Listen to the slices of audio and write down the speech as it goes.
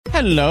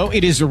Hello,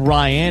 it is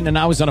Ryan, and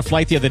I was on a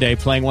flight the other day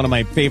playing one of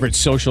my favorite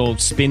social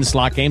spin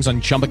slot games on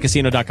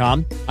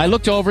ChumbaCasino.com. I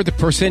looked over at the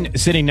person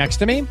sitting next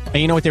to me, and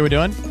you know what they were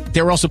doing?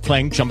 They were also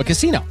playing Chumba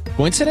Casino.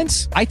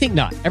 Coincidence? I think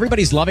not.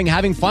 Everybody's loving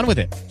having fun with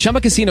it.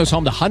 Chumba Casino is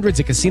home to hundreds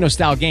of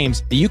casino-style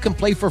games that you can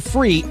play for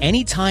free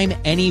anytime,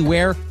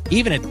 anywhere,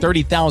 even at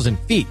 30,000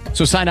 feet.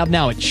 So sign up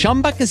now at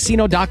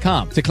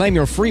ChumbaCasino.com to claim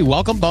your free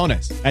welcome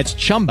bonus. That's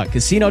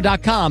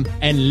ChumbaCasino.com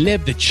and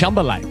live the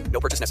Chumba life.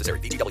 No purchase necessary.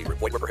 VGW.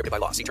 Void where prohibited by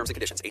law. See terms and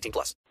conditions.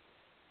 18+.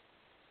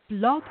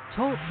 Blog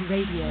Talk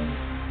Radio.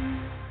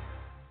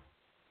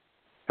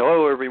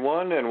 Hello,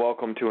 everyone, and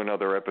welcome to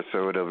another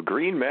episode of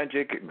Green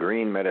Magic,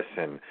 Green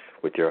Medicine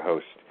with your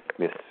host,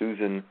 Miss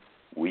Susan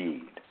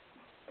Weed.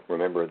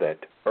 Remember that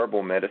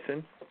herbal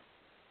medicine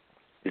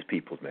is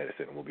people's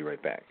medicine. We'll be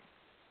right back.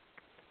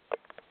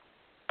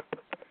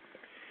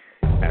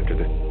 After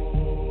this.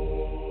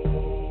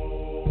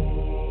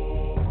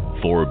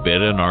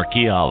 Forbidden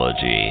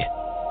archaeology,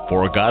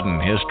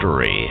 forgotten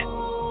history,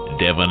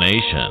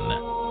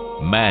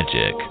 divination,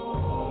 magic,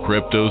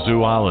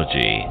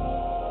 cryptozoology,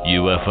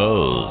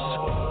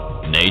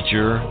 UFOs,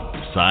 nature,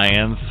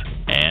 science,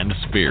 and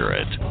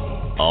spirit.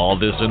 All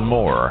this and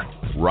more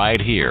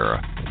right here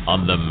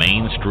on the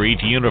Main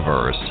Street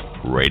Universe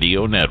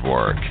Radio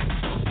Network.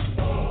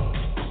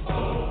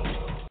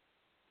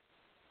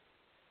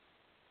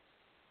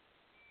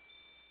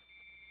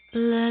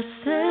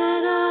 Blessed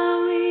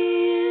are we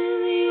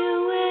in the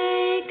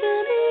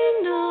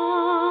awakening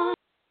dawn.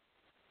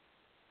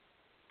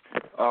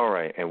 All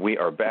right, and we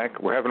are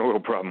back. We're having a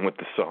little problem with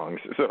the songs,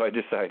 so I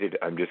decided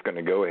I'm just going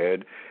to go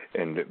ahead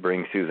and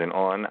bring Susan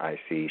on. I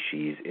see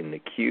she's in the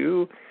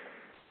queue.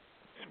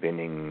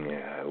 Spinning.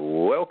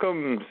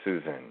 Welcome,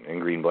 Susan, and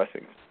green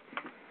blessings.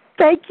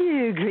 Thank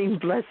you. Green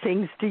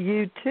blessings to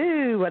you,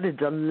 too. What a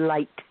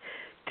delight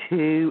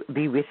to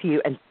be with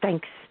you, and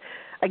thanks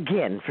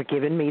again for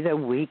giving me the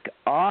week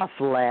off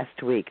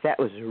last week. That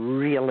was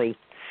really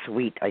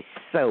sweet. I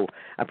so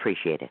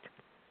appreciate it.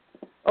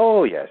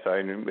 Oh, yes.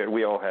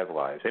 We all have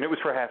lives. And it was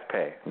for half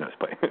pay. No, it's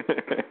fine.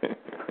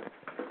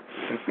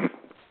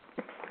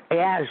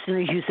 Yeah, as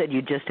soon as you said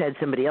you just had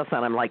somebody else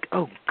on, I'm like,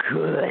 oh,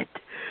 good.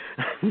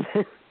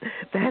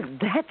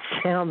 that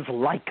sounds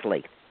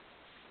likely.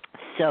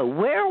 So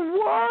where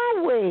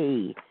were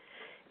we?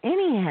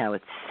 Anyhow,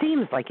 it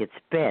seems like it's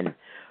been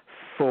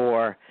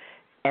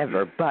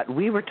forever, but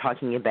we were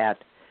talking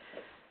about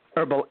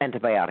herbal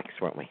antibiotics,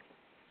 weren't we?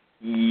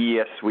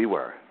 Yes, we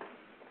were.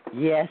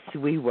 Yes,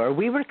 we were.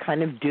 We were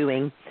kind of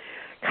doing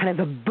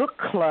a book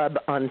club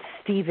on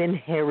Stephen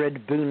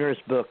Herod Booner's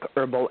book,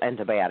 Herbal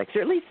Antibiotics,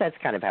 or at least that's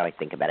kind of how I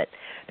think about it,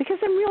 because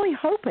I'm really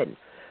hoping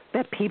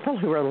that people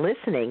who are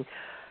listening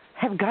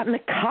have gotten a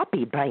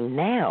copy by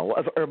now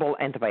of Herbal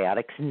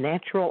Antibiotics,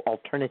 Natural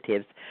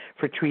Alternatives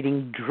for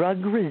Treating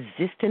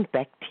Drug-Resistant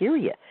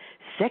Bacteria.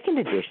 Second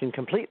edition,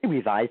 completely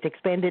revised,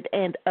 expanded,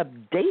 and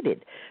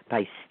updated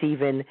by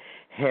Stephen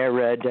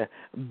Herod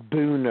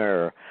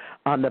Booner.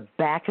 On the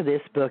back of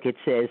this book, it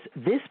says,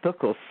 this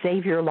book will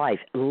save your life,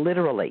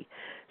 literally.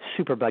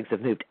 Superbugs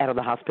have moved out of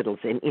the hospitals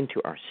and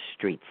into our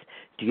streets.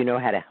 Do you know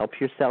how to help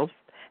yourself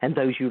and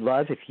those you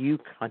love if you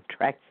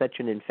contract such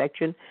an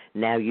infection?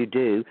 Now you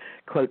do.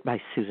 Quote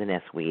by Susan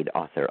S. Weed,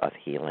 author of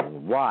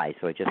Healing Why.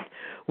 So I just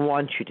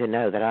want you to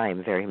know that I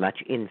am very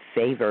much in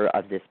favor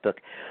of this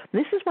book.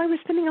 This is why we're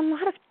spending a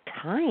lot of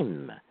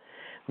time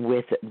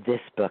with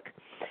this book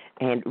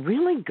and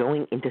really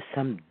going into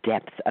some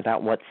depth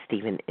about what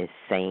Stephen is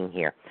saying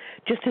here.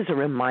 Just as a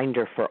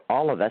reminder for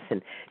all of us,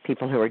 and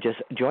people who are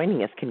just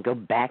joining us can go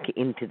back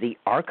into the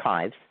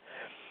archives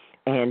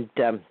and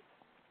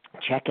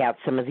check out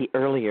some of the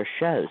earlier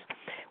shows.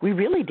 We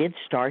really did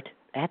start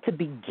at the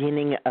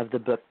beginning of the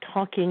book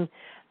talking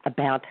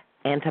about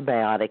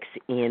antibiotics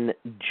in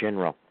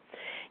general.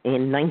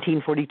 In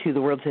 1942,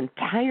 the world's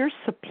entire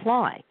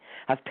supply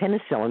of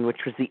penicillin,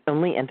 which was the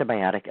only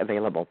antibiotic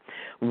available,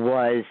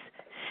 was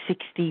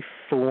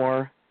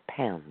 64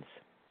 pounds.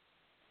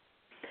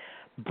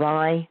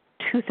 By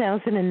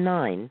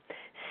 2009,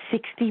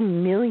 60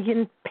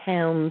 million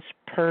pounds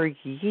per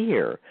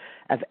year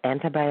of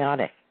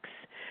antibiotics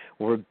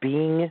were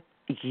being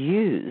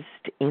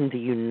used in the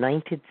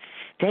United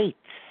States,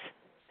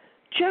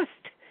 just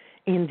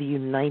in the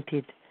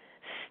United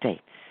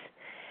States.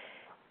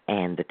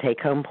 And the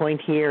take-home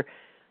point here,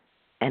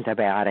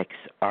 antibiotics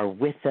are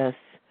with us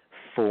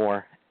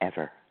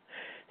forever.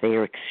 They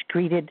are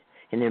excreted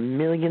in their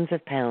millions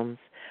of pounds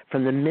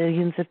from the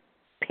millions of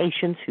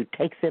patients who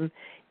take them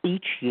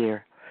each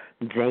year.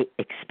 They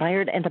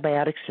expired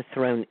antibiotics are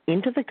thrown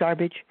into the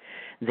garbage.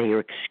 They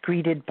are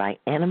excreted by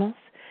animals.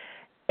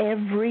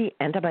 Every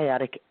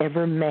antibiotic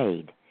ever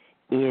made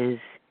is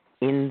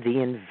in the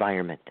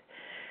environment.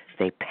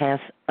 They pass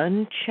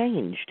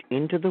unchanged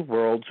into the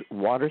world's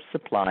water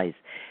supplies,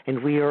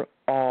 and we are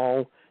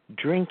all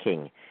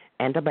drinking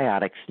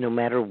antibiotics no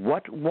matter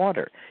what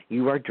water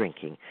you are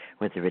drinking,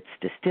 whether it's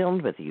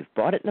distilled, whether you've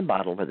bought it in a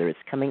bottle, whether it's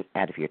coming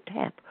out of your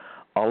tap.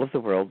 All of the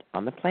world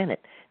on the planet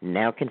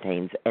now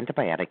contains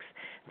antibiotics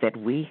that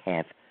we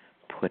have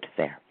put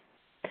there.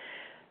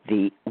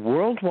 The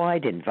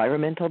worldwide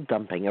environmental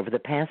dumping over the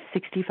past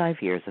 65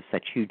 years of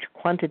such huge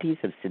quantities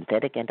of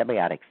synthetic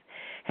antibiotics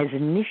has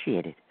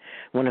initiated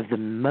one of the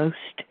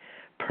most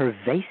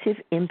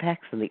pervasive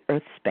impacts on the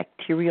Earth's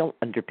bacterial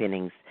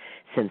underpinnings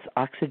since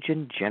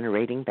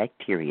oxygen-generating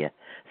bacteria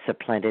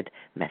supplanted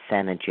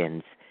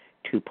methanogens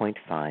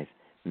 2.5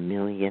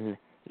 billion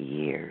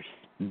years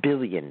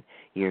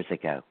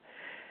ago.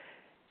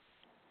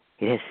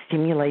 It has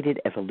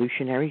stimulated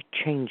evolutionary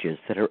changes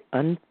that are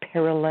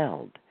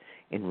unparalleled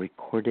in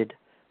recorded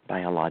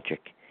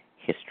biologic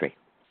history.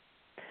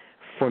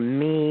 For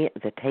me,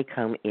 the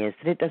take-home is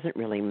that it doesn't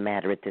really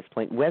matter at this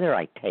point whether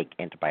I take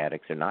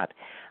antibiotics or not.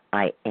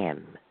 I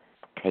am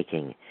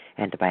taking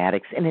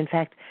antibiotics, and in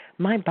fact,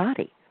 my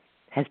body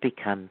has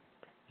become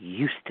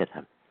used to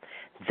them.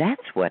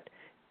 That's what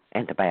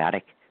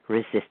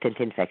antibiotic-resistant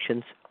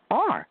infections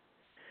are.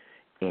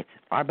 It's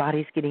our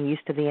body's getting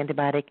used to the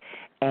antibiotic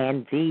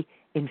and the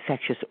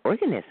infectious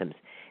organisms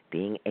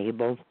being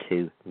able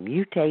to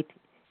mutate,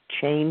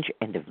 change,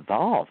 and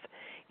evolve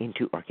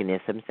into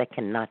organisms that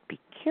cannot be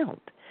killed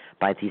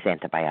by these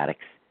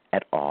antibiotics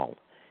at all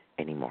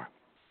anymore.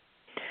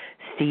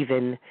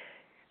 Stephen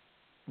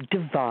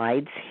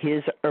divides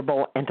his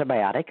herbal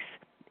antibiotics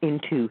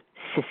into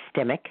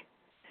systemic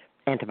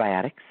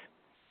antibiotics,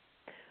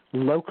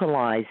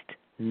 localized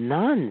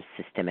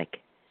non-systemic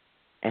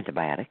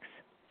antibiotics,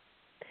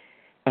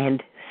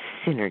 and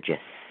synergists.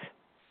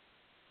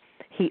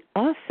 He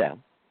also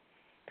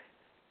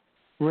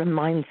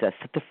reminds us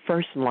that the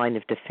first line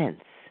of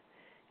defense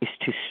is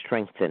to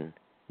strengthen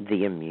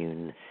the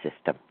immune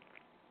system.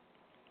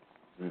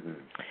 Mm-hmm.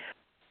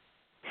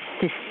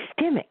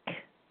 Systemic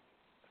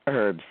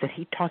herbs that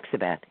he talks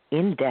about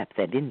in depth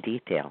and in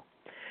detail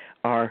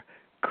are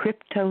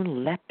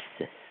Cryptolepis,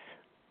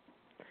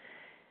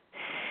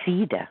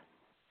 Sida,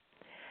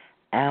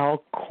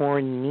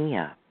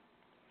 Alcornia,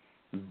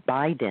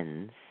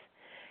 Bidens,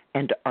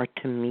 and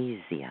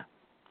Artemisia.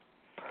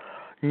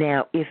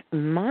 Now, if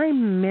my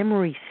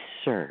memory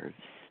serves,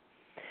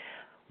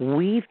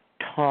 we've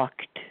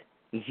talked,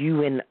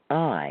 you and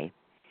I,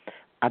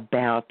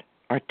 about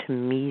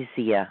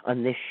Artemisia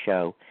on this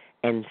show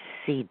and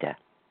Sida.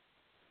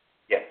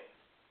 Yes.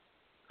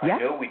 Yeah? I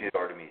know we did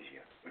Artemisia.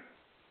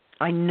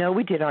 I know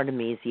we did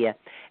Artemisia,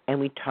 and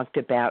we talked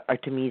about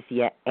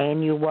Artemisia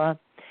annua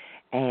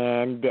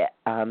and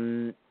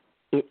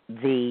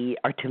the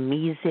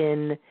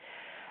artemisin.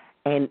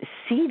 And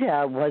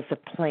Sida was a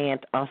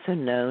plant also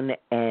known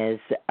as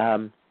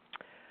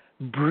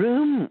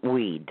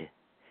broomweed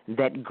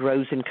that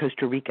grows in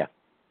Costa Rica,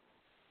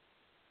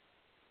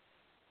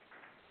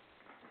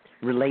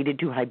 related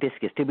to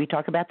hibiscus. Did we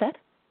talk about that?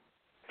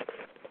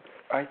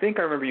 I think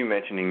I remember you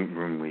mentioning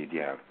broomweed,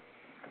 yeah.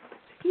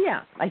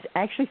 Yeah, I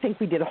actually think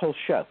we did a whole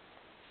show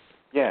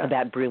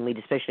about broomweed,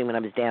 especially when I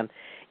was down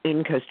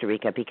in Costa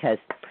Rica, because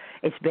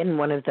it's been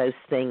one of those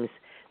things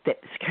that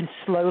kind of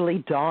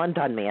slowly dawned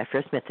on me. I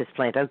first met this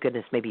plant, oh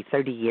goodness, maybe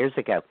 30 years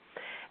ago,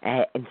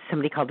 and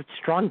somebody called it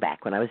strongback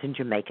when I was in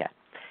Jamaica,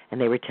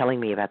 and they were telling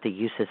me about the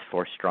uses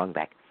for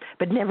strongback,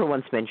 but never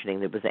once mentioning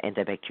that it was an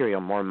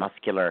antibacterial, more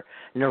muscular,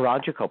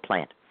 neurological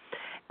plant.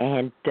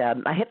 And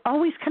I had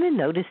always kind of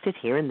noticed it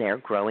here and there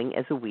growing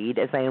as a weed,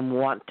 as I am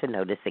wont to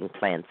noticing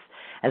plants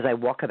as I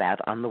walk about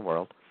on the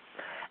world.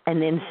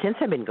 And then since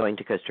I've been going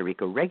to Costa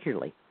Rica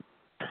regularly,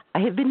 I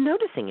have been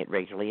noticing it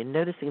regularly and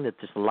noticing that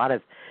there's a lot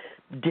of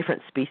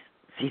different species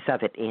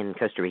of it in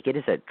Costa Rica. It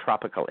is a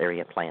tropical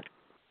area plant.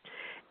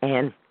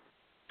 And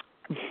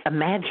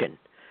imagine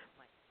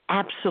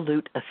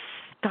absolute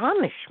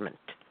astonishment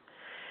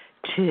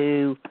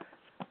to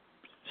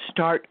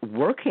start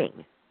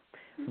working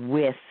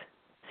with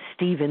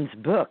Stephen's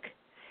book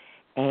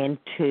and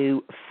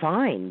to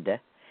find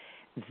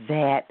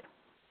that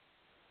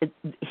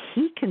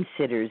he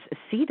considers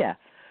Sida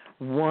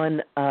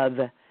one of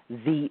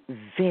the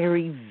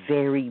very,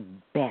 very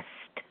best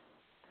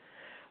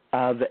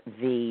of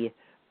the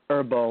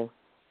herbal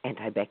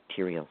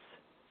antibacterials.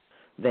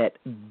 That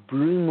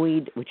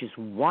broomweed, which is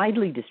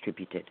widely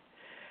distributed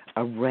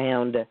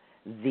around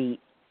the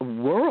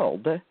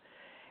world,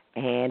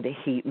 and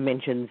he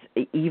mentions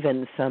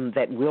even some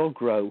that will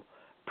grow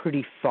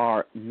pretty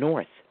far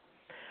north,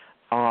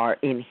 are,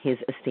 in his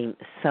esteem,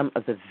 some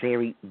of the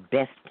very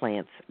best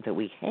plants that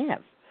we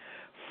have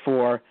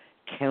for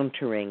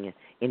countering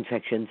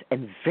infections,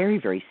 and very,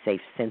 very safe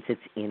since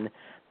it's in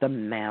the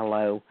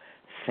mallow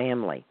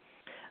family.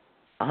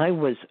 I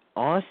was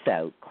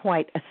also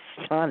quite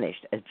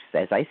astonished,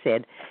 as I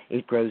said,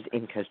 it grows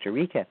in Costa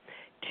Rica,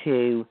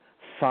 to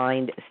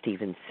find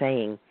Stephen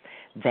saying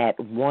that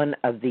one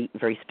of the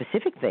very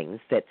specific things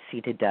that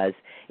Sida does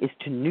is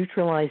to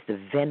neutralize the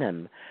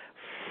venom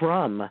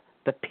from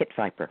the pit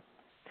viper.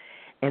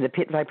 And the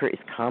pit viper is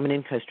common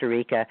in Costa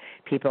Rica.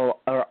 People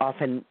are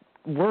often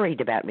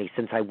worried about me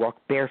since I walk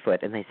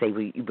barefoot, and they say,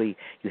 you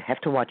have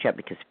to watch out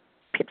because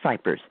pit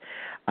vipers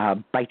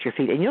bite your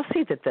feet. And you'll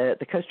see that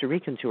the Costa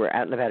Ricans who are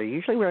out and about are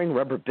usually wearing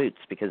rubber boots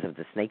because of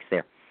the snakes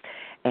there.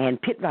 And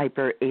pit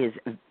viper is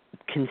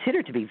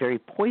considered to be very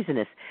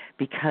poisonous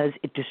because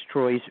it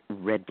destroys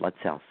red blood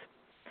cells.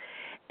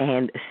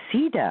 And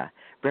CEDA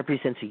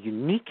represents a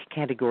unique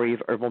category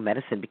of herbal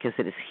medicine because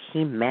it is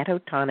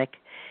hematotonic,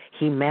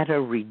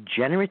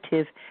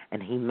 hematoregenerative,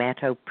 and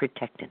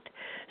hematoprotectant.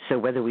 So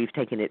whether we've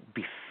taken it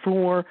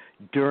before,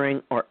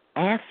 during, or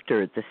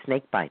after the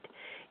snake bite,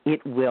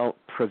 it will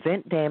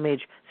prevent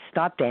damage,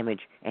 stop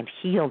damage, and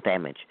heal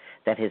damage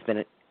that has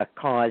been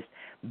caused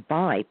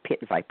by pit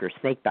viper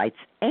snake bites.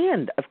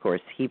 And, of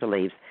course, he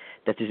believes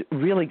that there's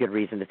really good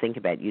reason to think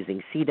about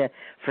using CEDA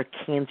for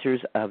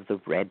cancers of the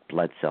red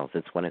blood cells.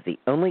 It's one of the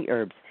only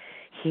herbs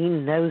he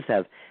knows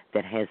of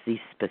that has these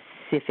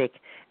specific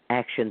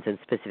actions and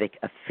specific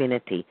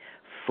affinity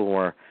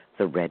for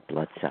the red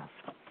blood cells.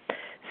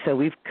 So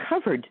we've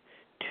covered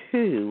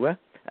 2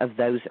 of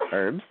those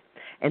herbs,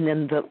 and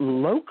then the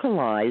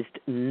localized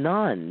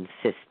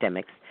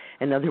non-systemics.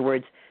 In other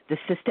words, the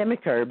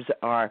systemic herbs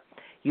are,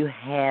 you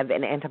have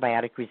an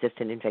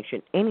antibiotic-resistant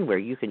infection anywhere,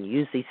 you can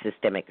use these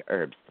systemic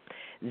herbs.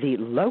 The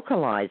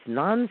localized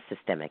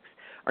non-systemics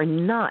are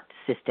not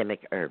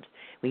systemic herbs.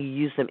 We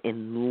use them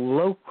in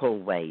local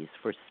ways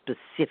for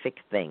specific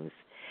things.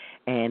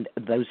 And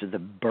those are the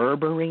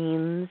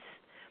berberines,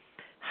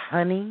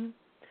 honey,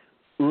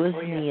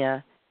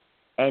 usnea,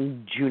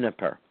 and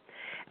juniper.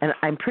 And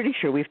I'm pretty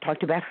sure we've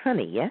talked about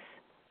honey, yes?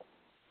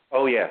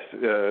 Oh, yes,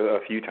 a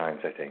few times,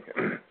 I think.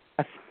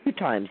 A few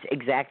times,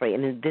 exactly.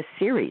 And in this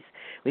series,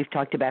 we've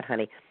talked about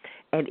honey.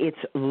 And its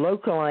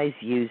localized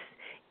use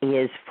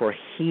is for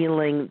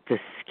healing the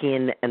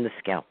skin and the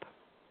scalp.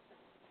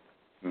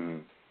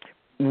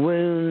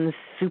 Wounds,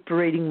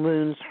 suppurating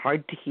wounds,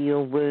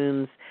 hard-to-heal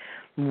wounds,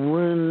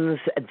 wounds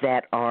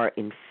that are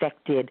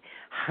infected.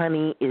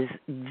 Honey is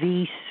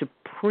the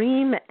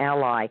supreme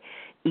ally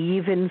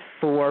even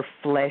for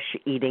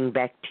flesh-eating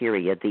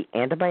bacteria, the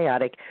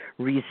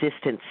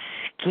antibiotic-resistant,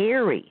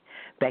 scary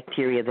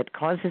bacteria that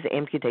causes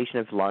amputation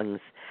of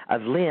limbs.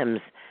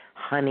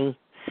 Honey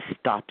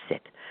stops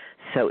it.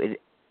 So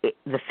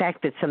the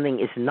fact that something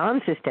is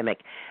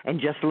non-systemic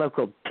and just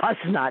local does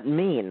not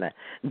mean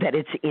that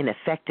it's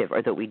ineffective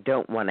or that we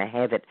don't want to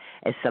have it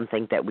as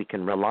something that we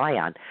can rely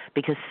on.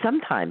 Because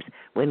sometimes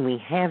when we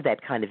have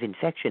that kind of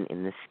infection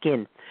in the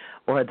skin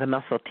or the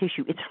muscle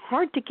tissue, it's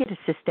hard to get a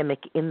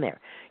systemic in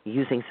there.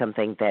 Using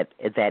something that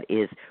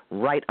is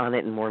right on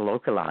it and more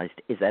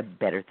localized is a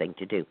better thing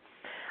to do.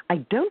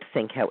 I don't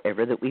think,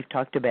 however, that we've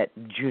talked about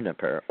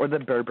juniper or the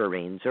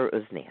berberines or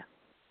usnea.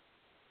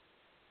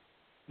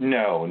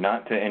 No,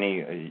 not to any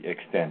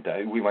extent.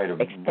 We might have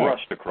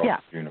brushed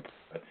across juniper,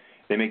 but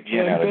they make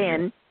gin out of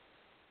juniper.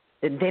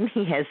 And then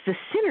he has the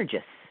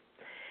synergists,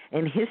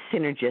 and his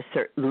synergists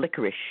are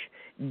licorice,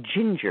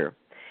 ginger,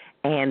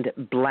 and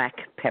black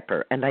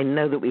pepper. And I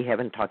know that we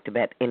haven't talked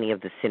about any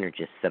of the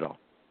synergists at all.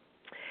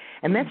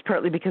 And that's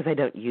partly because I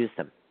don't use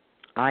them.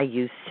 I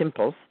use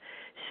simples,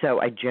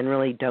 so I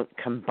generally don't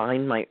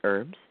combine my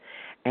herbs,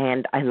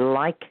 and I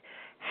like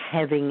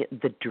having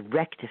the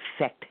direct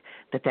effect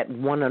that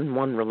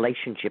one-on-one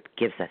relationship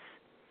gives us.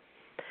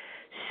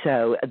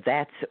 So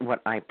that's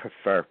what I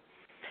prefer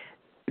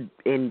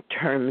in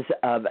terms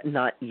of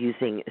not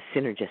using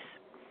synergists.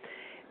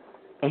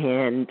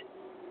 And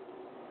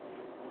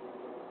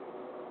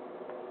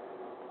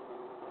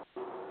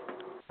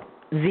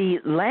the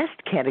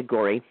last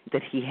category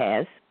that he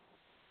has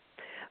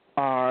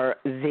are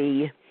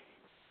the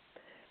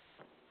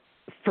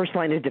first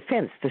line of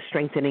defense, the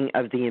strengthening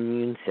of the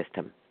immune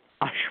system.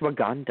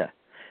 Ashwagandha,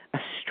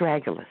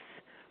 astragalus,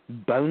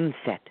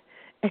 boneset,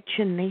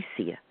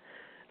 echinacea,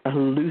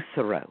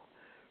 eleuthero,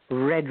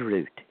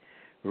 redroot,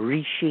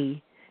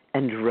 reishi,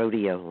 and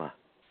rhodiola.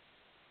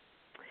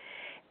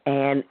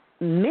 And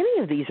many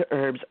of these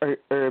herbs are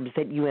herbs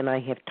that you and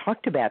I have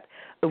talked about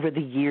over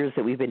the years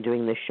that we've been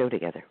doing this show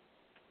together.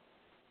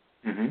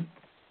 Mm-hmm.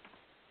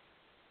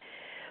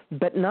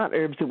 But not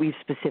herbs that we've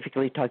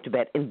specifically talked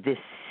about in this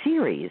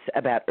series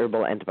about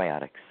herbal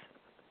antibiotics,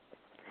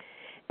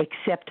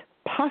 except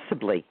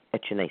possibly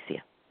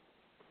echinacea.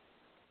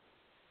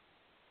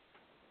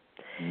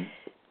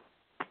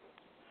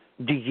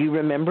 Do you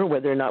remember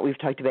whether or not we've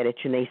talked about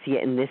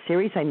echinacea in this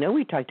series? I know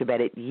we talked about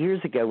it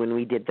years ago when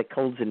we did the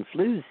colds and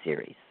flus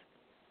series.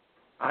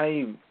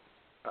 I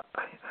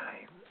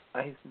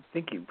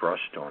think you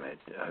brushed on it.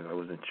 I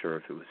wasn't sure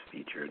if it was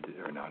featured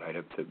or not. I'd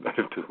have to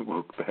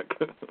look back.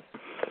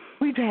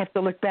 We'd have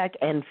to look back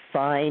and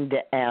find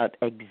out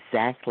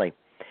exactly.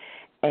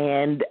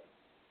 And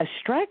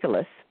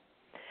astragalus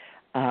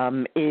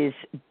is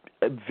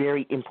a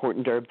very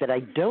important herb that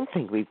I don't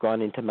think we've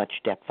gone into much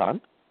depth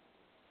on.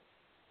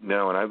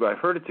 No, and I've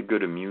heard it's a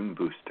good immune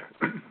booster.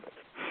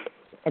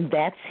 And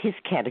that's his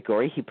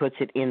category. He puts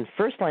it in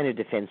first line of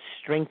defense,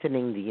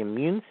 strengthening the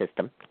immune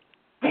system.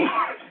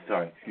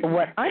 Sorry.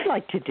 What I'd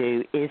like to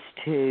do is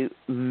to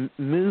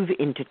move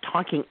into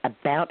talking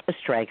about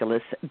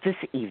astragalus this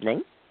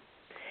evening,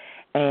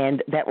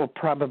 and that will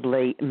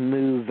probably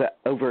move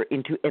over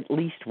into at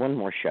least one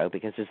more show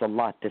because there's a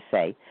lot to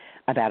say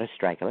about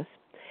astragalus.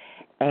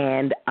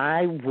 And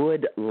I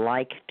would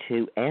like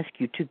to ask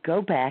you to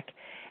go back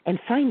and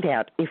find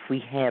out if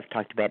we have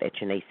talked about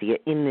echinacea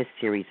in this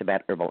series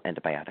about herbal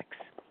antibiotics.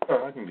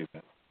 Oh, I can do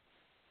that.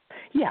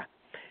 Yeah,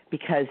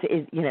 because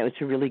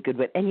it's a really good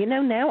one.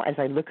 And now as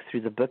I look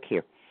through the book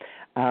here,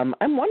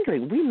 I'm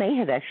wondering, we may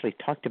have actually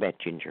talked about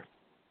ginger,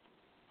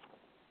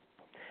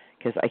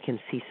 because I can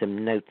see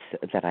some notes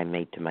that I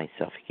made to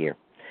myself here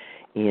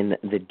in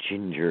the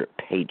ginger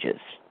pages.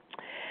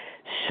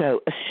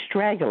 So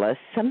astragalus,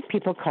 some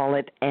people call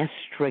it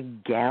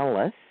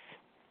astragalus,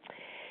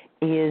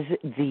 is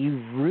the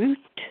root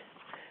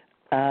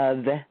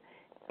of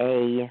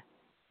a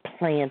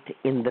plant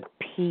in the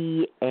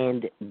pea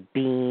and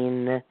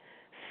bean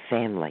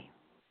family.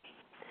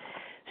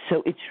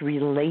 So it's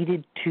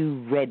related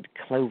to red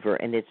clover,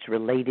 and it's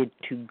related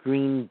to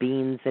green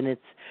beans, and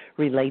it's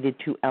related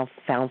to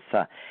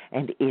alfalfa,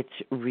 and it's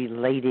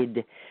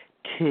related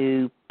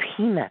to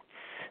peanuts,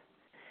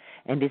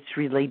 and it's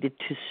related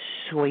to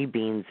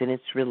soybeans, and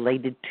it's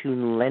related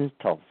to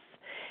lentils.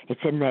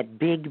 It's in that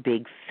big,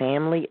 big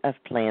family of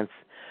plants,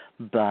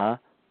 the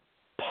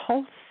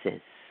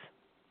pulses.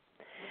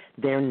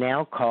 They're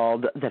now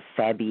called the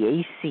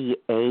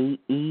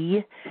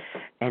Fabaceae,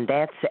 and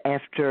that's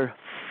after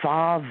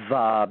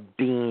fava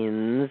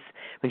beans,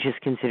 which is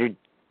considered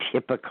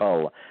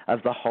typical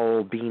of the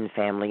whole bean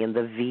family. And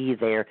the V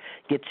there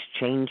gets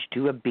changed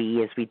to a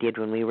B, as we did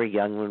when we were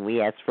young, when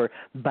we asked for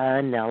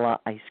vanilla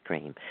ice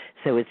cream.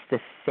 So it's the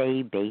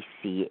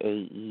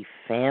Fabaceae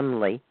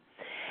family.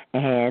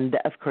 And,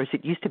 of course,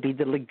 it used to be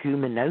the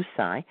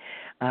leguminosae,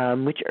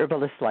 which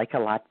herbalists like a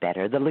lot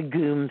better. The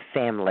legume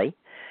family,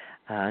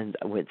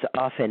 what's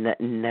often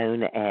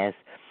known as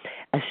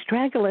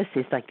astragalus,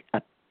 is like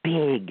a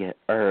big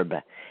herb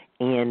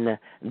in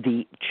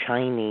the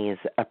Chinese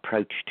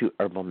approach to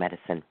herbal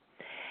medicine.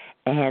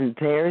 And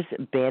there's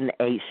been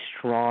a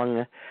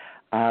strong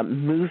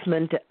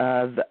movement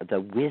of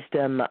the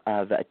wisdom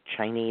of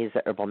Chinese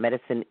herbal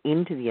medicine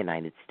into the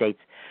United States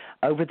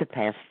over the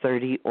past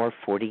 30 or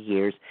 40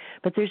 years.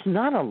 But there's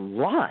not a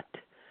lot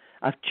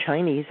of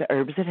Chinese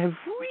herbs that have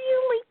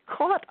really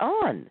caught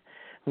on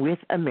with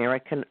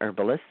American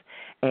herbalists,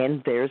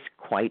 and there's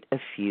quite a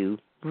few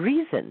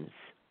reasons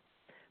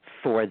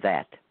for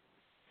that.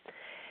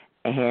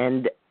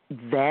 And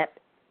that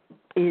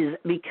is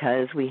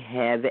because we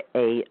have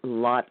a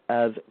lot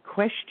of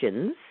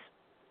questions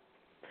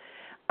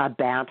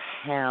about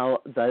how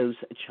those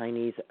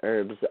Chinese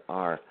herbs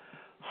are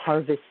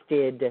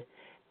harvested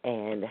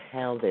and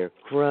how they're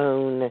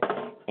grown,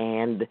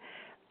 and,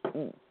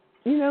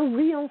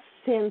 real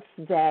sense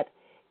that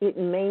it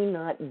may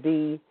not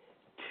be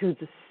to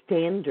the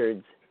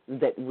standards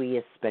that we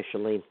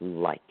especially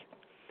like.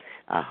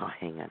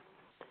 Hang on.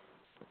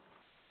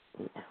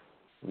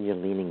 You're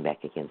leaning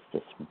back against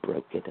this,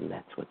 broke it, and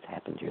that's what's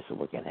happened here, so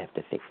we're going to have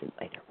to fix it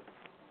later.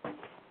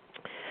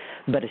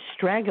 But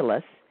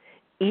astragalus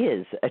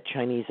is a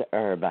Chinese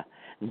herb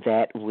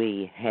that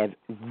we have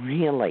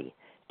really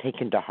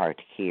taken to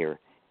heart here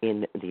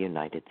in the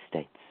United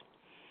States.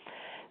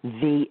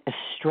 The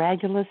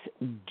astragalus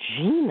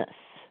genus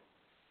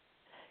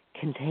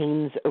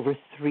contains over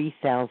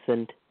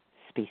 3,000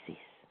 species.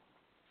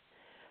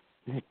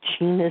 The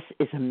genus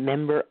is a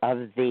member of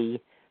the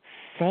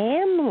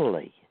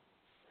family.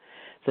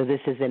 So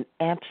this is an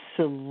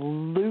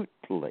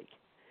absolutely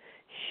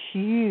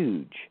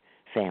huge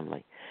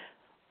family.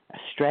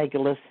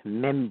 Astragalus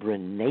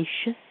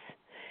membranaceus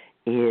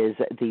is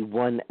the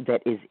one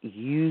that is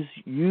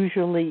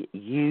usually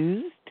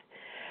used,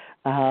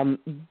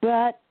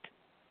 but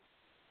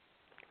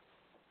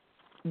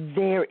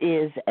there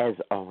is, as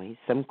always,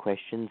 some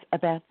questions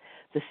about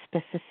the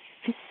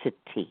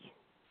specificity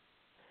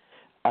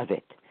of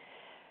it,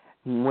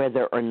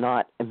 whether or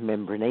not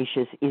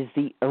membranaceous is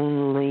the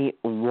only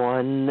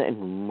one,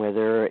 and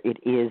whether it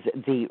is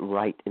the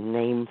right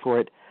name for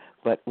it,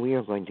 but we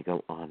are going to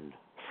go on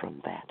from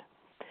that.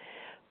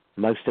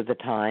 Most of the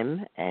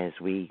time, as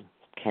we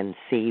can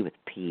see with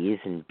peas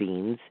and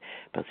beans,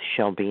 both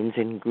shell beans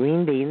and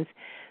green beans,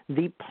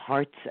 the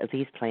parts of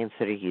these plants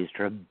that are used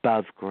are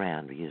above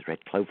ground. We use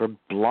red clover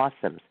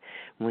blossoms.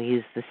 We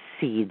use the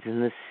seeds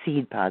and the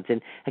seed pods,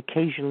 and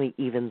occasionally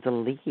even the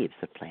leaves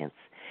of plants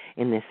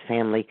in this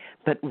family,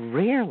 but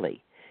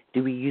rarely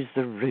do we use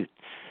the roots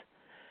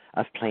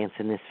of plants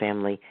in this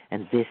family,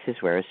 and this is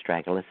where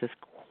astragalus is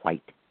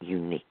quite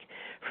unique,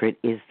 for it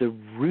is the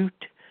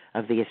root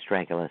of the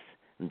astragalus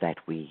that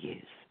we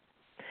use.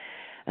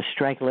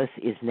 Astragalus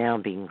is now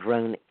being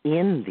grown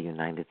in the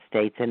United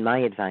States, and my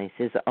advice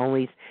is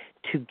always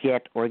to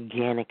get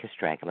organic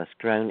astragalus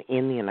grown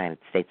in the United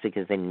States,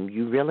 because then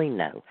you really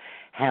know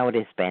how it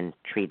has been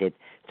treated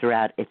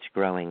throughout its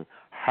growing,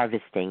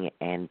 harvesting,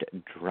 and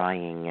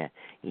drying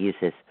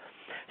uses.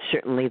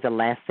 Certainly the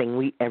last thing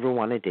we ever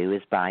want to do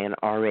is buy an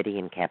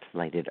already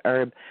encapsulated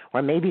herb,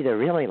 or maybe the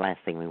really last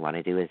thing we want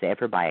to do is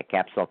ever buy a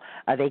capsule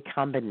of a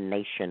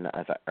combination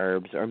of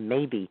herbs, or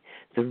maybe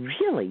the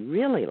really,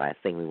 really last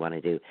thing we want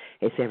to do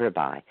is ever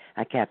buy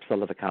a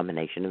capsule of a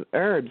combination of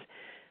herbs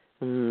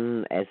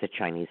as a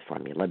Chinese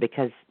formula,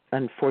 because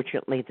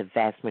unfortunately the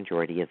vast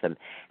majority of them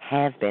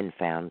have been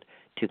found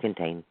to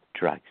contain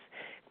drugs,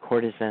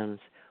 cortisones,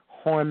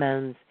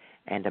 hormones,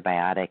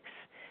 antibiotics,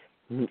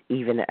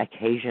 even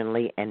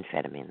occasionally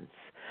amphetamines.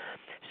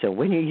 So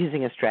when you're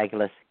using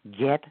astragalus,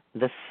 get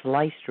the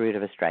sliced root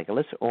of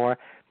astragalus or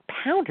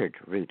powdered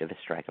root of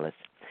astragalus.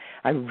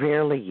 I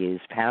rarely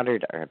use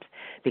powdered herbs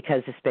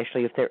because,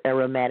 especially if they're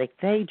aromatic,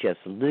 they just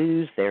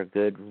lose their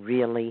good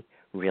really,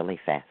 really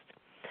fast.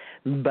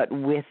 But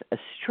with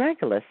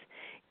astragalus,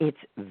 it's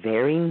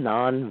very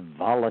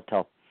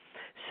non-volatile,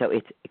 so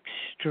it's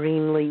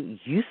extremely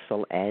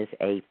useful as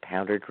a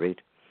powdered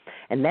root.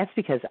 And that's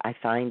because I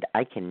find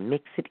I can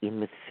mix it in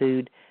with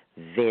food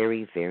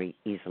very, very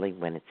easily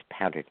when it's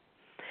powdered.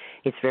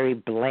 It's very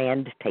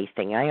bland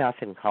tasting. I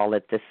often call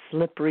it the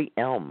slippery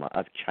elm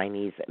of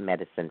Chinese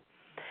medicine.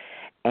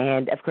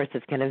 And, of course,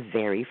 it's going to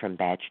vary from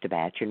batch to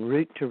batch and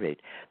root to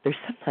root. There's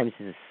sometimes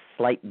a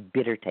slight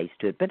bitter taste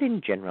to it, but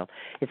in general,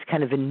 it's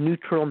kind of a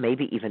neutral,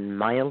 maybe even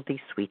mildly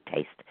sweet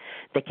taste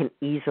that can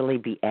easily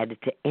be added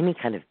to any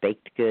kind of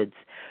baked goods,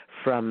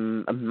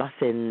 from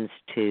muffins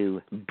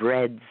to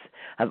breads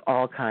of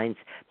all kinds,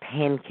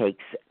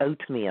 pancakes,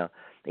 oatmeal,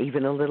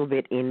 even a little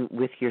bit in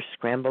with your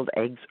scrambled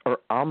eggs or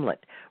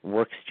omelet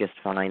works just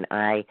fine.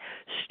 I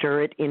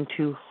stir it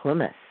into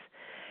hummus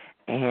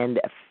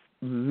and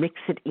mix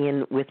it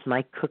in with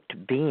my cooked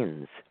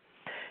beans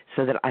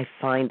so that I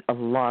find a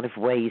lot of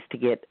ways to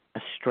get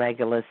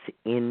astragalus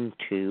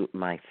into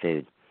my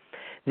food.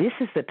 This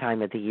is the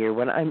time of the year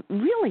when I'm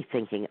really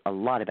thinking a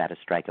lot about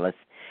astragalus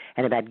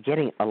and about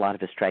getting a lot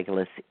of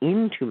astragalus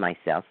into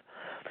myself,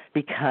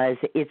 because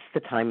it's the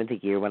time of the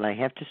year when I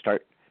have to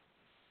start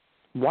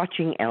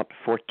watching out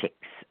for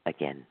ticks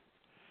again.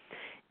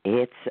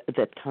 It's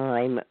the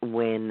time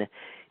when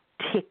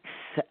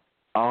ticks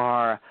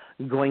are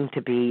going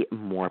to be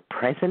more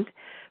present.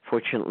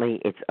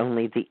 Fortunately, it's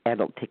only the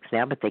adult ticks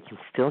now, but they can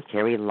still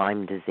carry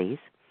Lyme disease.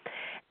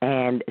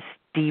 And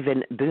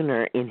Stephen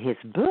Booner, in his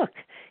book,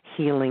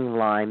 Healing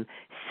Lyme,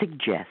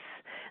 suggests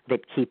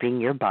that keeping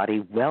your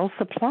body well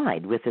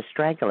supplied with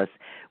astragalus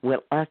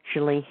will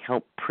actually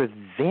help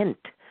prevent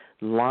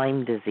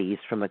Lyme disease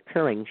from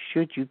occurring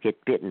should you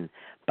get bitten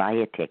by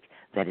a tick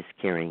that is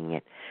carrying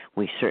it.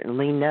 We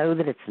certainly know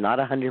that it's not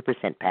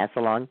 100%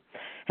 pass-along,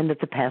 and that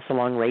the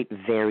pass-along rate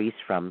varies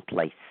from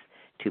place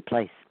to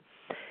place.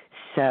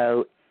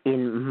 So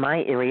in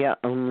my area,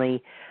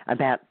 only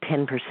about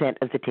 10%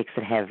 of the ticks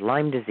that have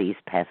Lyme disease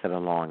pass it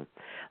along.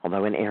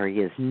 Although in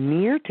areas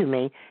near to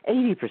me,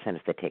 80%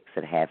 of the ticks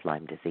that have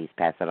Lyme disease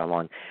pass it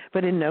along.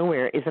 But in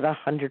nowhere is it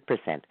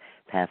 100%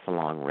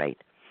 pass-along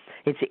rate.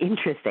 It's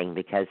interesting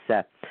because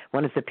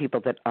one of the people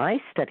that I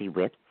study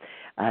with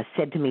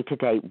said to me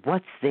today,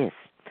 "What's this?"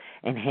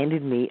 and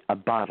handed me a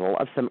bottle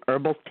of some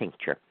herbal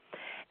tincture.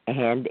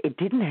 And it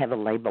didn't have a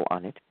label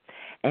on it.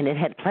 And it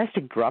had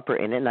plastic dropper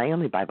in it, and I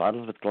only buy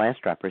bottles with glass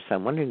droppers, so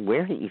I'm wondering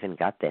where he even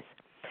got this.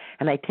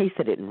 And I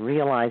tasted it and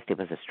realized it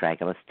was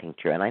astragalus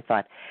tincture, and I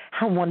thought,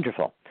 how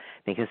wonderful,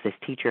 because this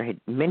teacher had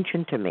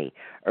mentioned to me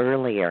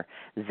earlier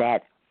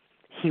that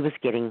he was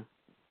getting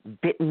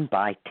bitten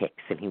by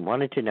ticks, and he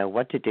wanted to know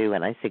what to do,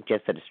 and I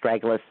suggested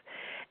astragalus,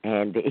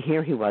 and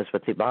here he was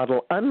with the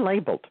bottle,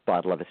 unlabeled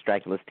bottle of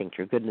astragalus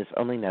tincture. Goodness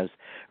only knows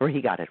where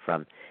he got it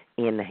from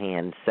in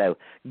hand. So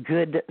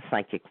good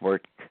psychic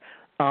work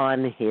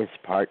on his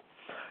part.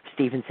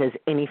 Stephen says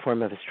any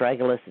form of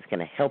astragalus is going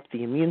to help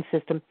the immune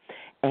system,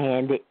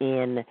 and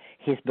in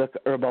his book,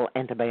 Herbal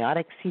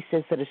Antibiotics, he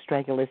says that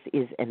astragalus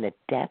is an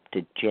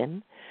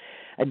adaptogen,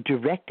 a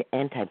direct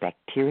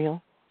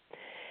antibacterial,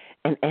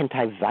 an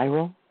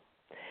antiviral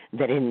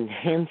that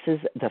enhances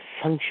the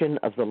function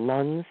of the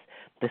lungs,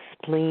 the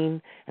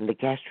spleen, and the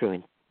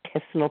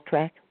gastrointestinal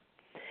tract.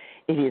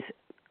 It is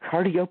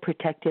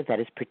cardioprotective,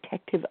 that is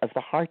protective of the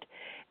heart,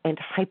 and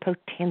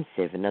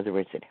hypotensive. In other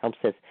words, it helps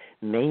us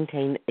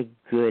maintain a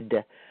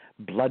good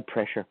blood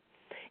pressure.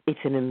 It's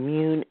an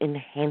immune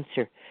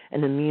enhancer,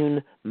 an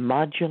immune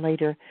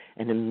modulator,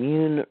 an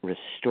immune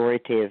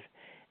restorative,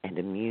 and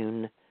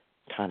immune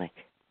tonic.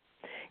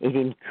 It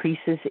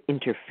increases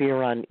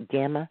interferon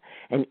gamma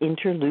and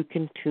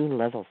interleukin-2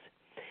 levels.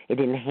 It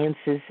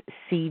enhances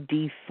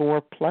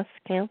CD4 plus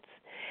counts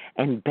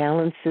and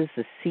balances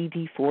the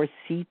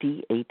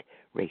CD4-CD8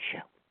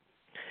 ratio.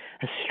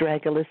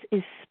 Astragalus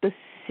is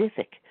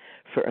specific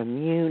for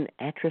immune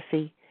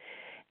atrophy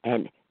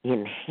and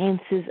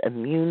enhances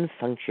immune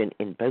function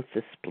in both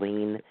the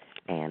spleen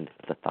and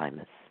the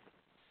thymus.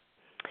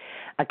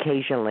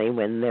 Occasionally,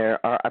 when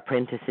there are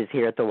apprentices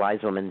here at the Wise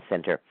Woman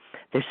Center,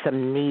 there's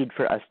some need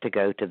for us to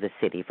go to the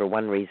city for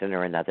one reason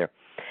or another.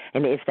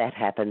 And if that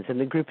happens and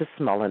the group is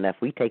small enough,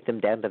 we take them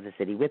down to the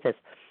city with us,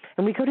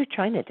 and we go to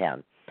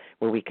Chinatown,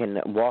 where we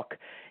can walk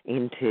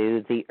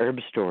into the herb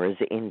stores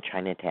in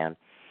Chinatown.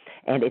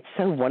 And it's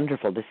so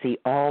wonderful to see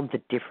all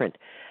the different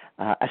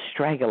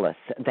astragalus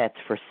that's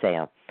for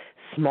sale.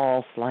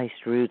 Small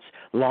sliced roots,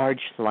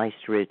 large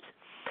sliced roots.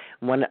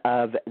 One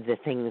of the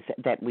things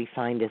that we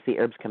find as the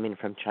herbs come in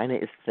from China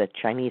is that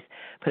Chinese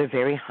put a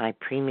very high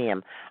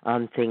premium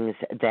on things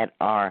that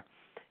are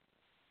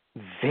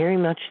very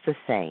much the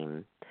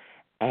same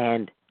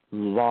and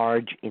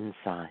large in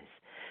size.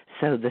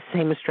 So the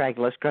same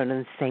astragalus grown in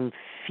the same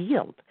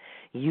field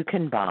you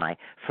can buy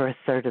for a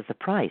third of the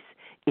price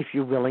if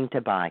you're willing to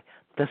buy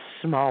the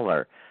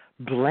smaller,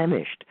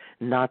 blemished,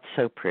 not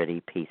so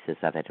pretty pieces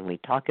of it. And we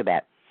talk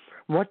about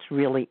what's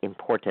really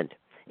important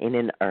in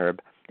an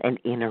herb and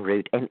in a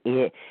root, and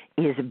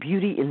is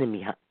beauty in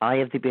the eye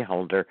of the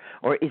beholder,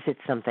 or is it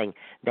something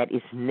that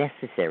is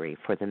necessary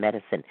for the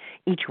medicine?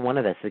 Each one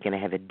of us is going to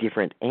have a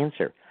different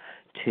answer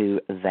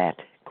to that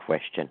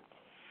question.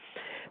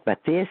 But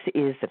this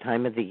is the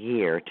time of the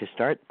year to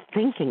start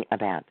thinking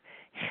about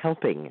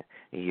helping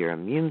your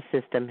immune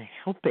system,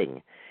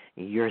 helping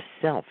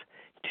yourself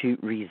to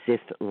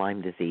resist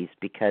Lyme disease,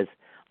 because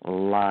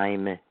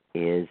Lyme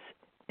is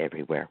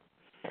everywhere.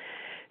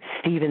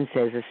 Stephen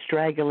says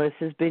astragalus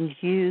has been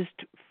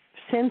used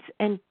since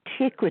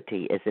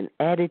antiquity as an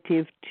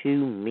additive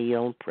to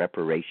meal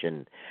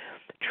preparation.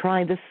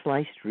 Try the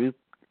sliced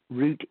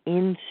root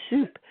in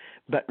soup,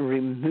 but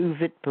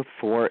remove it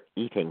before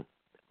eating.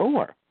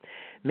 Or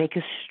make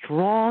a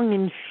strong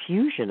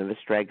infusion of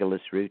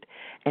astragalus root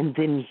and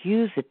then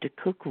use it to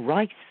cook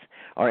rice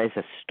or as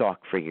a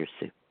stock for your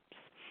soups.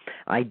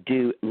 I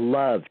do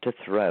love to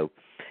throw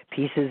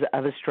pieces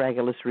of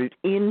astragalus root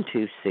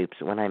into soups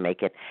when I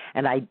make it,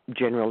 and I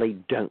generally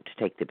don't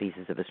take the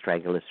pieces of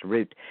astragalus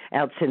root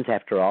out, since,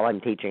 after all, I'm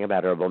teaching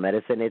about herbal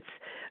medicine. It's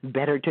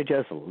better to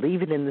just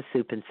leave it in the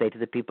soup and say to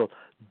the people,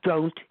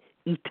 don't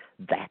eat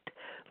that.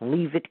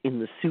 Leave it in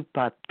the soup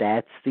pot.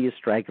 That's the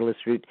astragalus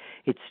root.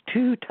 It's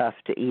too tough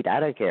to eat.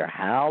 I don't care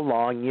how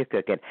long you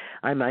cook it.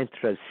 I might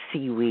throw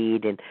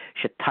seaweed and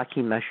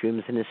shiitake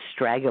mushrooms and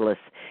astragalus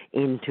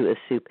into a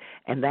soup,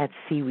 and that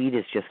seaweed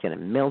is just going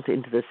to melt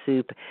into the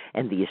soup,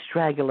 and the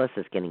astragalus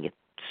is going to get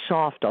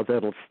soft, although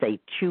it'll stay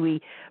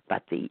chewy.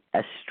 But the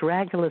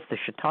astragalus, the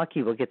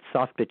shiitake, will get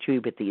soft but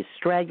chewy, but the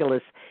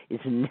astragalus is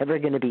never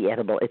going to be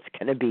edible. It's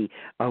going to be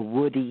a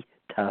woody,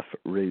 tough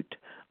root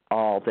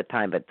all the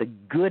time, but the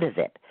good of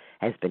it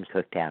has been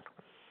cooked out.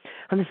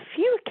 On a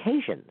few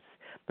occasions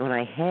when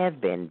I have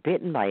been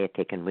bitten by a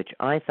tick in which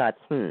I thought,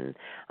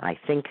 I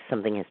think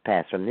something has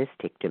passed from this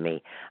tick to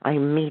me, I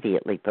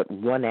immediately put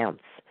 1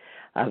 ounce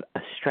of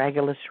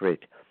astragalus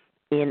root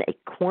in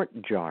a quart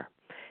jar,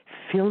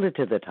 filled it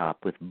to the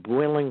top with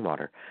boiling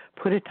water,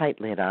 put a tight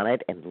lid on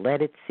it, and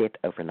let it sit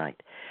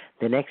overnight.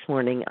 The next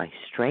morning I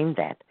strained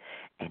that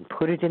and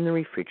put it in the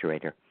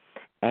refrigerator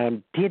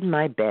and did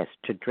my best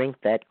to drink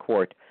that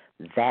quart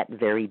that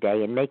very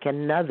day and make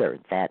another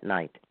that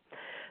night.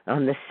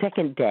 On the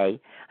second day,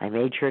 I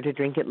made sure to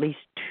drink at least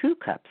 2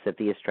 cups of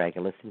the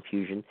astragalus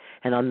infusion,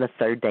 and on the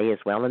third day as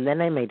well, and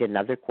then I made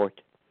another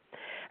quart.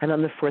 And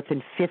on the 4th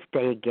and 5th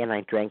day again,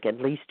 I drank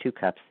at least 2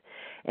 cups.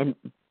 And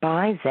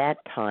by that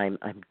time,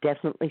 I'm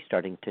definitely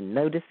starting to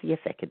notice the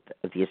effect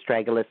of the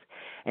astragalus,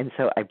 and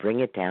so I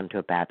bring it down to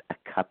about a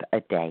cup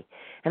a day.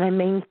 And I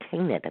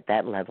maintain it at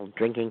that level,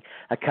 drinking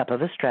a cup of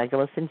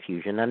astragalus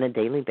infusion on a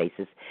daily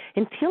basis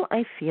until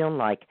I feel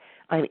like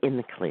I'm in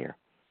the clear.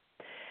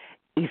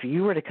 If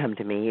you were to come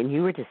to me and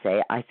you were to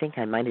say, I think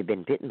I might have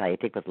been bitten by a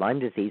tick with Lyme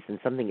disease and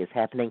something is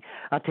happening,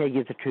 I'll tell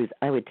you the truth.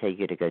 I would tell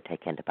you to go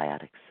take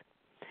antibiotics.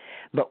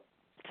 But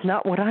it's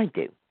not what I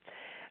do.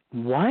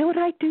 Why would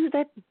I do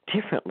that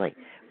differently?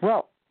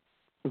 Well,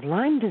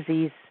 Lyme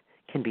disease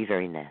can be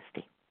very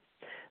nasty.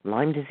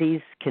 Lyme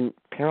disease can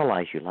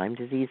paralyze you. Lyme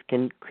disease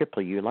can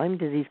cripple you. Lyme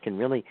disease can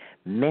really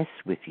mess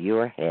with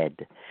your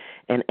head.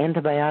 And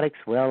antibiotics,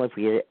 well, as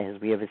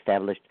we have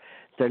established,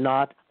 they're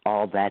not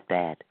all that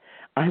bad.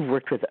 I've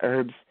worked with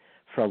herbs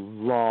for a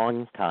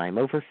long time,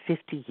 over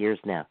 50 years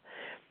now.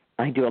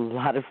 I do a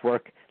lot of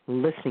work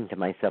listening to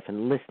myself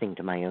and listening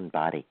to my own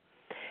body.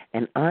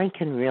 And I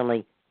can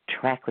really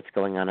track what's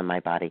going on in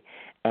my body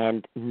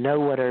and know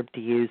what herb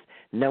to use,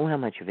 know how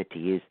much of it to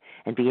use,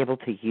 and be able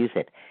to use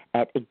it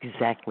at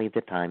exactly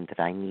the time that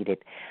I need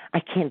it.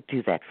 I can't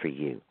do that for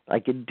you. I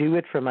can do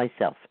it for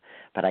myself,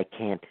 but I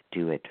can't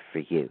do it for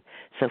you.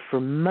 So for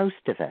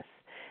most of us,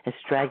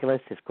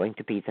 astragalus is going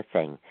to be the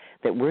thing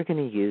that we're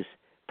going to use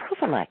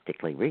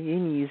prophylactically. We're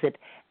going to use it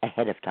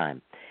ahead of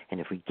time. And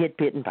if we get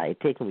bitten by a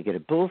tick and we get a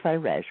bullseye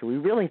rash, or we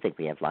really think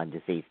we have Lyme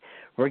disease,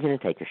 we're going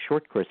to take a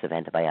short course of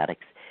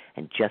antibiotics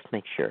and just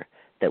make sure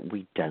that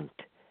we don't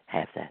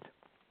have that.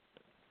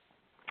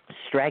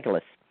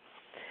 Astragalus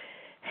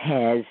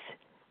has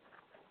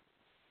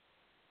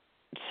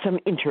some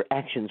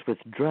interactions with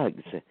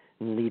drugs,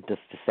 needless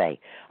to say,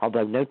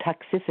 although no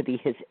toxicity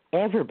has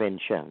ever been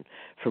shown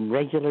from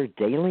regular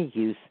daily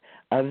use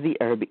of the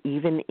herb,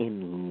 even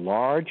in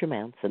large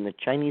amounts, and the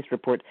Chinese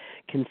report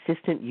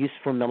consistent use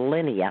for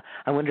millennia.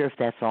 I wonder if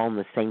that's all in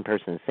the same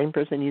person. The same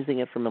person using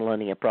it for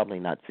millennia? Probably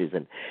not,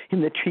 Susan.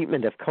 In the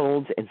treatment of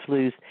colds and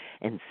flus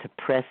and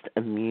suppressed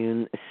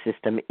immune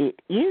system.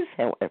 It is,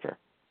 however,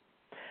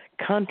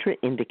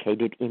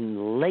 contraindicated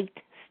in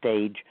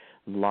late-stage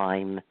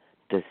Lyme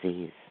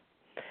disease.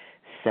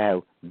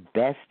 So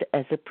best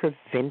as a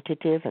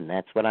preventative, and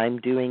that's what I'm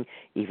doing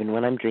even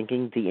when I'm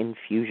drinking the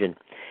infusion.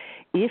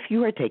 If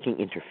you are taking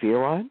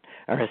interferon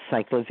or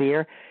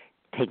acyclovir,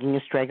 taking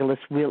astragalus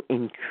will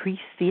increase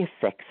the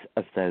effects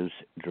of those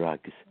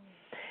drugs.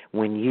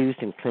 When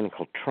used in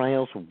clinical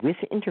trials with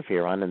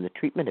interferon in the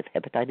treatment of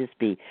hepatitis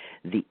B,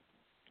 the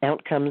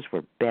outcomes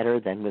were better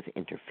than with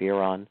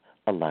interferon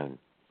alone.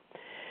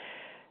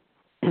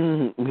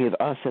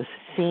 We've also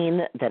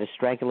seen that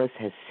astragalus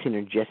has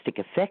synergistic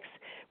effects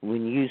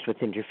when used with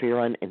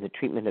interferon in the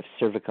treatment of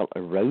cervical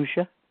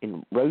erosions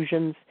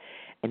and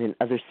in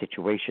other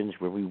situations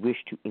where we wish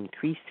to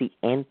increase the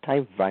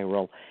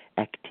antiviral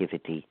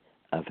activity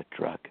of a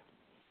drug.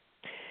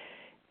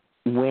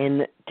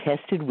 When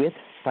tested with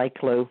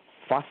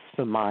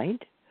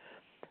cyclophosphamide,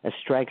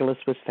 astragalus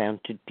was found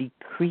to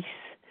decrease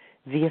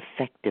the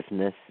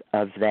effectiveness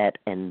of that,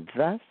 and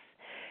thus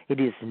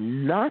it is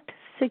not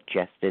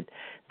suggested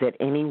that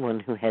anyone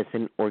who has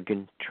an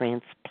organ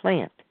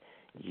transplant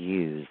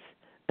use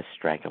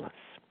astragalus.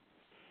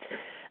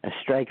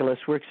 Astragalus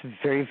works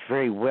very,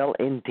 very well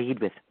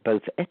indeed with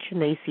both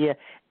echinacea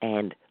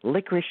and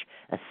licorice,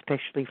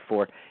 especially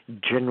for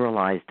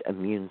generalized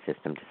immune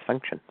system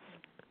dysfunctions.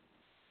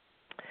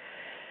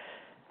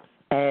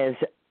 As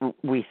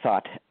we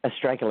thought,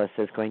 astragalus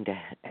is going to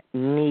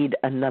need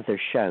another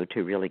show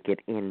to really get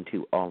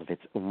into all of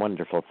its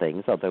wonderful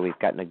things, although we've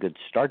gotten a good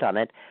start on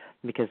it,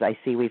 because I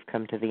see we've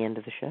come to the end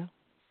of the show.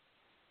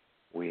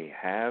 We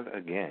have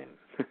again.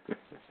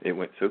 It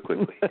went so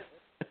quickly.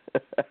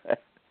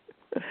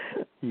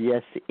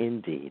 Yes,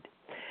 indeed.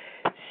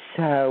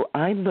 So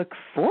I look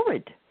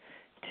forward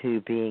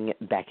to being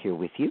back here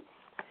with you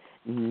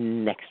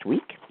next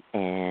week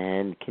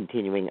and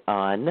continuing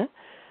on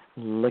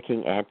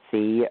looking at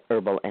the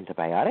herbal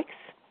antibiotics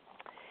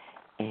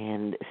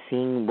and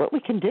seeing what we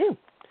can do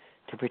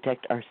to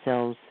protect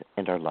ourselves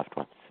and our loved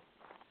ones.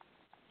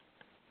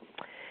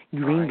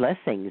 Green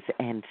blessings,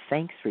 and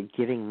thanks for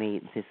giving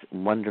me this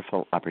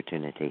wonderful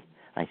opportunity.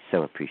 I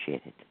so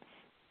appreciate it.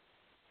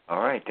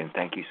 All right, then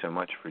thank you so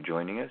much for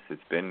joining us.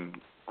 It's been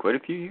quite a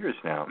few years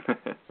now.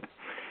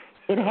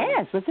 It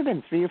has. What's it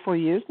been, 3 or 4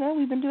 years now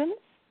we've been doing this?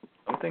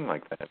 Something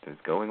like that.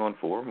 It's going on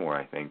 4 more,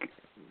 I think.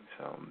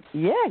 So.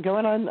 Yeah,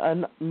 going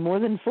on more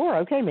than 4.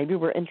 Okay, maybe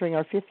we're entering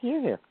our 5th year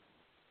here.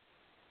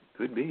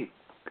 Could be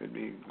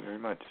very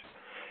much.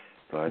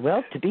 But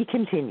well, to be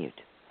continued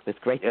with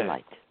great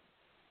delight.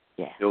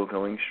 Yeah. Still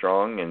going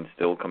strong and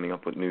still coming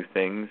up with new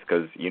things,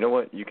 because you know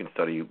what? You can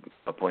study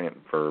a plant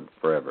for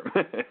forever.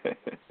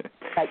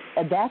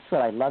 That's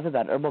what I love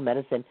about herbal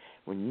medicine.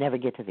 We never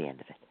get to the end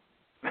of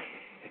it.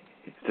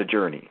 It's a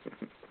journey.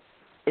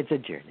 It's a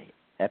journey,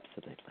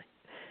 absolutely.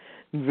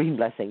 Green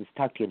blessings.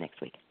 Talk to you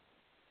next week.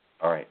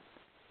 All right.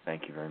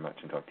 Thank you very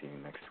much, and talk to you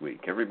next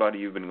week. Everybody,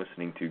 you've been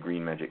listening to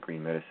Green Magic,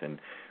 Green Medicine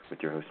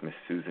with your host, Miss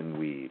Susan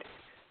Weed.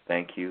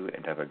 Thank you,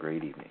 and have a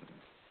great evening.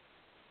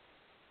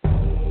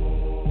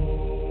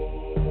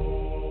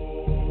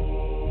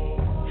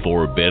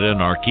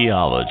 Forbidden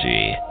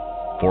archaeology,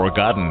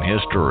 forgotten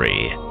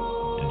history,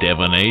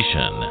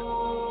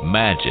 divination,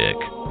 magic,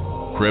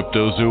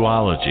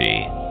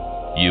 cryptozoology,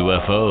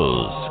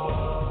 UFOs,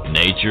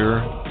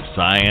 nature,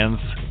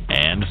 science,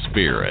 and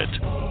spirit.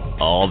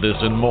 All this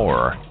and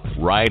more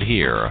right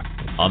here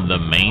on the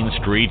Main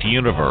Street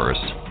Universe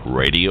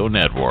Radio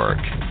Network.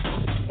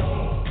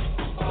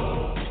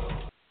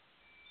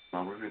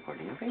 Well, we're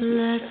recording.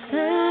 Blessed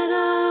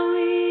are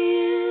we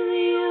in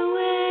the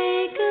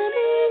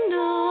awakening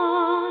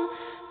dawn.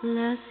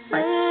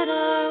 Blessed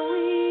are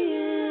we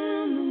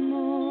in the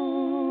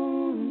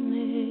morning.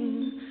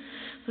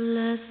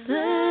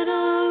 Blessed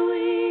are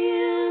we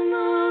in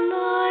the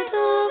light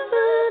of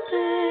the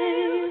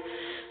day,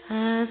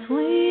 as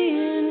we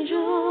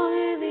enjoy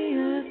the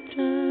earth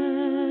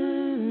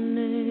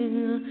turning.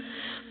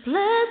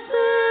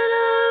 Blessed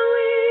are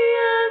we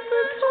as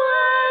the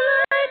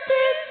twilight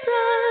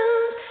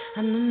descends,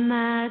 and the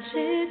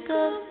magic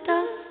of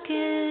dusk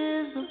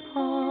is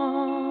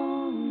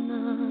upon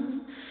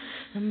us.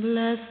 And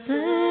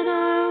blessed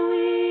are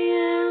we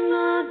in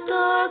the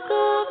dark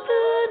of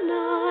the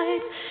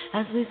night,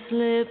 as we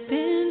slip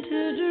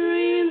into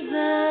dreams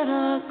that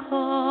are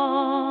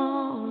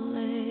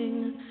calling.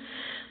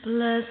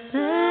 Blessed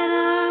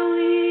are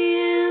we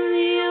in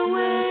the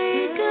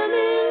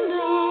awakening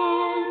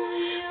dawn.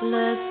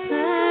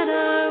 Blessed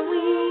are we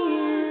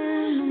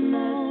in the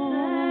morning.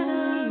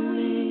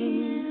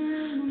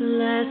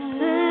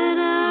 Blessed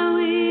are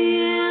we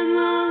in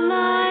the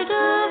light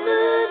of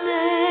the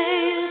day,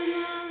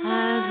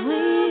 as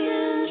we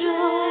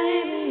enjoy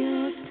the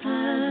earth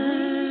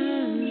turning.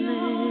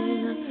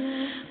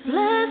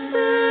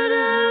 Blessed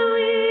are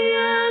we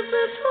as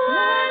the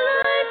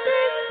twilight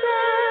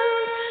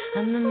descends,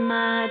 and the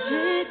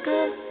magic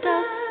of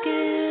dusk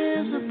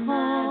is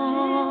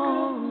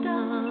upon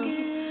us.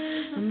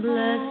 And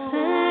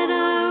blessed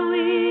are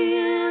we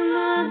in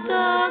the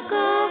dark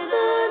of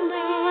the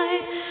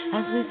night,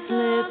 as we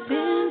slip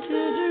into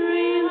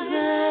dreams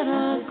that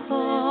are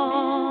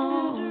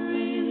calling.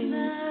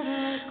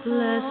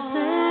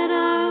 Blessed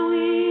are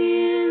we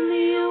in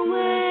the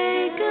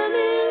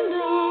awakening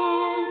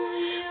dawn.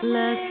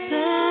 Blessed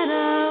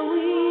are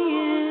we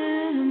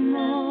in the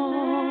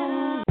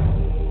morning.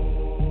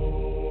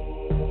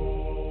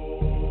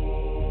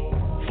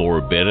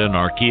 Forbidden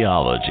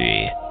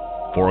archaeology,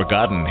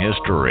 forgotten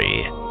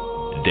history,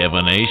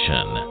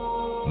 divination,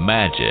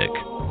 magic,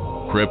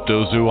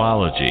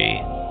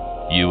 cryptozoology,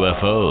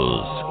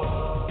 UFOs,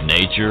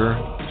 nature,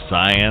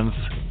 science,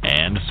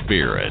 and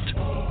spirit.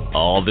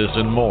 All this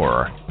and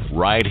more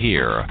right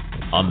here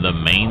on the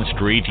Main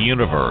Street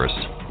Universe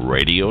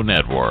Radio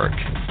Network.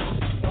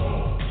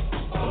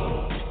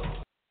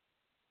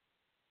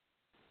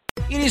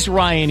 It is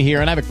Ryan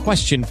here, and I have a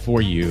question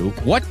for you.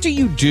 What do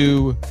you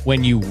do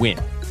when you win?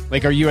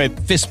 Like, are you a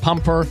fist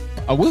pumper,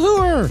 a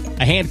woohooer,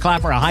 a hand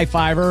clapper, a high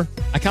fiver?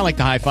 I kind of like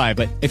the high five,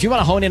 but if you want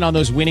to hone in on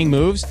those winning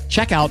moves,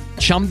 check out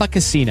Chumba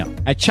Casino.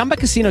 At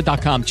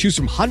ChumbaCasino.com, choose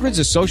from hundreds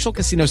of social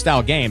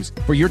casino-style games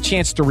for your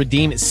chance to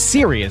redeem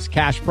serious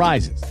cash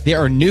prizes. There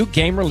are new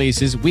game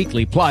releases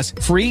weekly, plus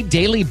free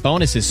daily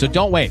bonuses. So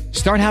don't wait.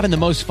 Start having the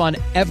most fun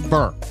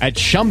ever at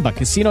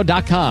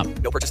ChumbaCasino.com.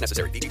 No purchase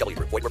necessary. VGW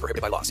Group. Void where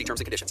prohibited by law. See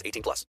terms and conditions. 18+.